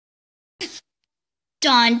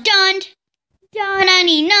Dun dun dun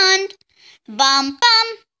dun dun bum bum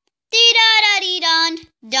dee da da dee dun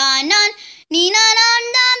dun dun dee dun dun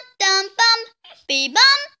dun dun bum be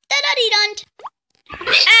bum da da dee dun.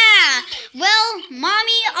 Ah, well,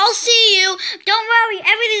 mommy, I'll see you. Don't worry,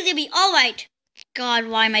 everything's gonna be all right. God,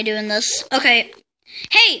 why am I doing this? Okay.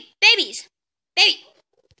 Hey, babies, baby.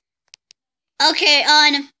 Okay,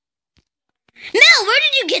 Mel, where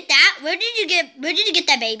did you get that? Where did you get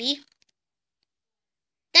that baby?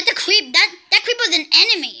 That's a creep. That creep was an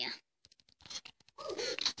enemy.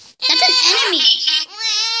 That's an enemy.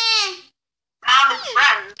 I'm his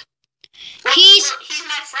friend. He's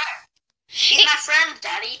my friend. He's my friend,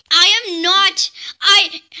 Daddy. I am not.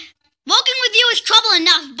 Working with you is trouble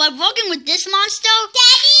enough, but working with this monster,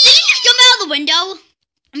 Daddy, did you just jump out of the window?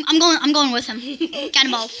 I'm going with him.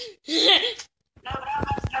 Cannonball. No, but I'm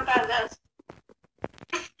about to jump out of this.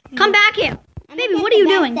 Come back here, baby. What are you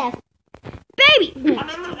doing, baby? I'm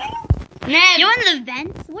in the vent. You're in the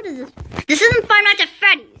vents. What is this? This isn't Five Nights at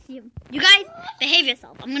Freddy's. You guys behave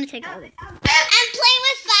yourself. I'm gonna take over. I'm playing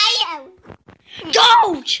with fire.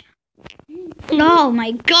 Don't! Oh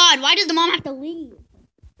my God! Why does the mom have to leave?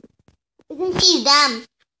 Because she's dumb.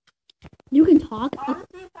 You can talk. Do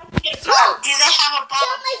they have a ball?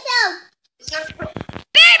 Kill myself.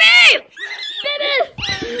 Baby! Baby!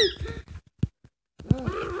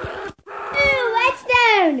 Ooh,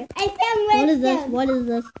 redstone! I found redstone. What is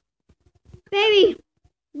this? Baby!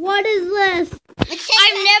 What is this?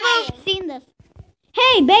 I've never seen this.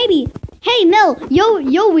 Hey, baby! Hey, Mel!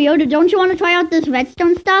 You're weird. Don't you want to try out this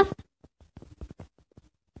redstone stuff?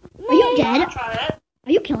 Are you dead?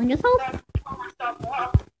 Are you killing yourself?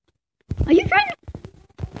 Are you trying to...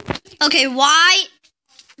 Okay, why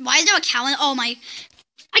is there a cow in... Oh my...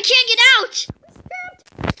 I can't get out!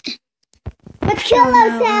 Let's kill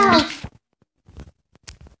ourselves!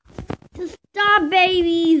 Stop,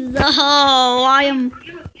 babies! Oh, I'm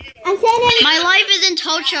saying my life is in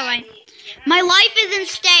torture right. My life is in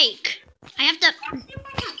stake. I have to...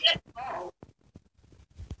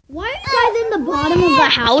 Why are you guys in the bottom of the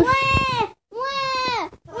house?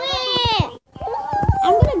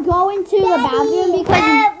 I'm gonna go into the bathroom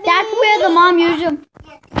because that's where the mom usually...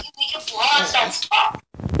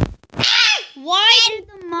 Why did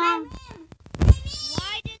the mom...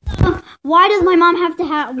 Why does my mom have to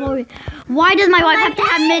have... Why does my wife have to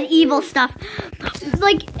have medieval stuff?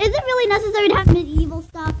 Like, is it really necessary to have medieval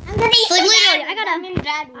stuff? I'm gonna eat like, literally,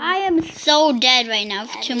 I am so dead right now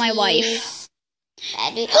to my wife.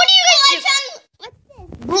 What do you guys do? What's this?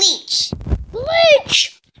 Bleach.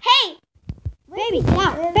 Bleach! Hey! Baby,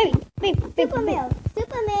 now, baby. Super milk.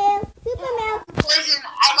 Poison.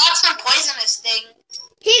 I got some poisonous thing.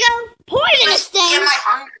 Here you go. Poisonous thing? Get my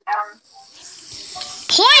hunger down.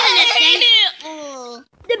 Poisonous thing?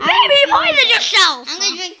 The baby, poison yourself! I'm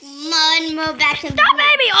gonna drink one more batch of Stop,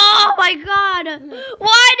 baby! Oh my God!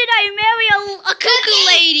 Why did I marry a cuckoo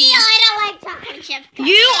lady? No, I don't like chocolate chips.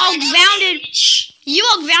 You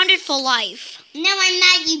are grounded for life. No, I'm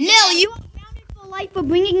not. No, you are grounded for life for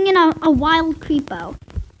bringing in a wild creepo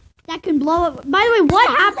that can blow up. By the way, what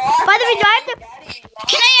happened? By the way, do I have to?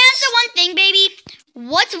 Can I answer one thing, baby?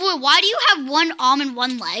 Why do you have one arm and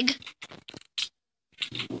one leg?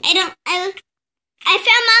 I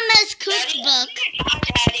found Mama's cookbook.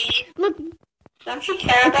 Daddy. Look. Don't you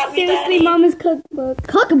care about me, Seriously, Daddy? Mama's cookbook.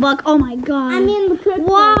 Cookbook? Oh my God. I mean the cookbook.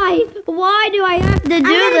 Why? Why do I have to do I'm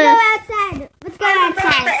this? gonna go outside. Let's go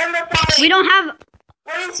outside. We don't have...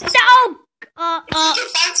 What is this? No! If we can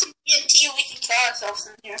find some TNT, we can kill ourselves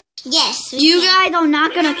in here. Yes. You guys are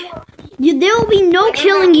not gonna... There will be no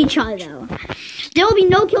killing each other. There will be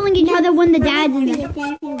no killing each other when the dad's in there.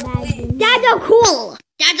 Dads are cool.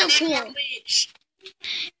 Dads are cool.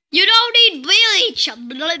 You don't need bleach.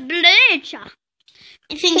 Bleach.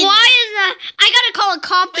 Why is that? I gotta call a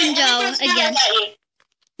carpenter again.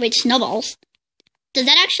 Wait, snowballs. Does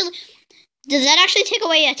that actually take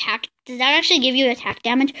away attack? Does that actually give you attack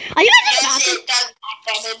damage? Are you guys Yes, talking? it does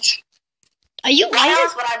attack damage. Are you Why guys?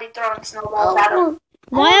 else would I be throwing snowballs at him?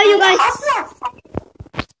 Why are you guys?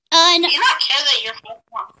 Do you not care that your house is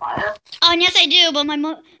on fire? And yes, I do, but my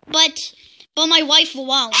wife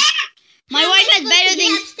won't. My wife has better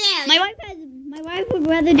things. My wife would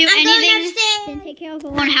rather do anything than take care of her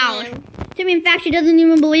own house. To me, in fact, she doesn't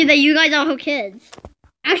even believe that you guys are her kids.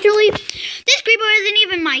 Actually, this creeper isn't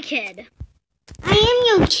even my kid. I am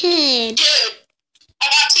your kid. Dude, I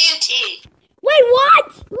got TNT. Wait, what?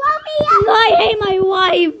 Let me out. I hate my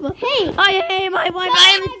wife. Hey. I hate my wife.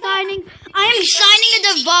 I am signing a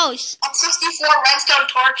divorce. I'm 64 redstone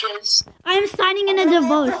torches. I am signing in a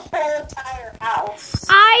divorce. The whole entire house.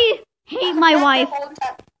 I hate my wife. The whole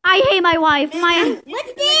entire- I I hate my wife.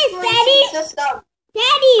 What's this, Daddy? System.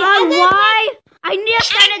 Daddy, Why? I need to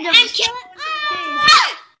send a divorce.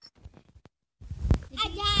 I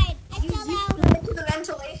died. I fell out. Into the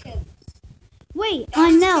ventilation. Wait,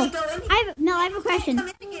 Mel. I have a question.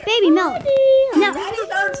 Baby, Mel. No. Daddy's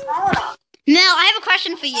not small enough. Mel, I have a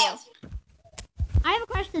question for you. I have a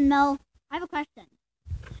question, Mel. I have a question.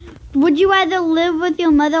 Would you rather live with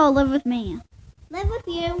your mother or live with me? Live with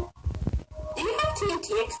you. Do you have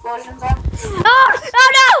TNT explosions on? Oh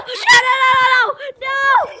no!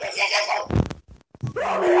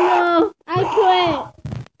 No! I quit.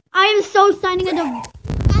 I am so signing a divorce.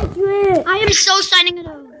 I quit. I am so signing a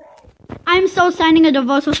divorce. I'm so signing a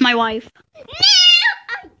divorce with my wife.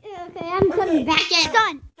 Okay, I'm coming back in.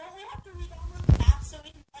 Son, Don't we have to re-download the map so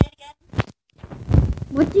we can play it again?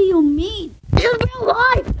 what do you mean? This is real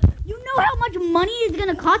life. You know how much money it's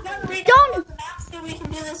gonna cost? Don't Don't. re-download the map so we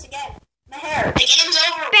can do this again. My hair. The game's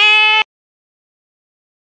over.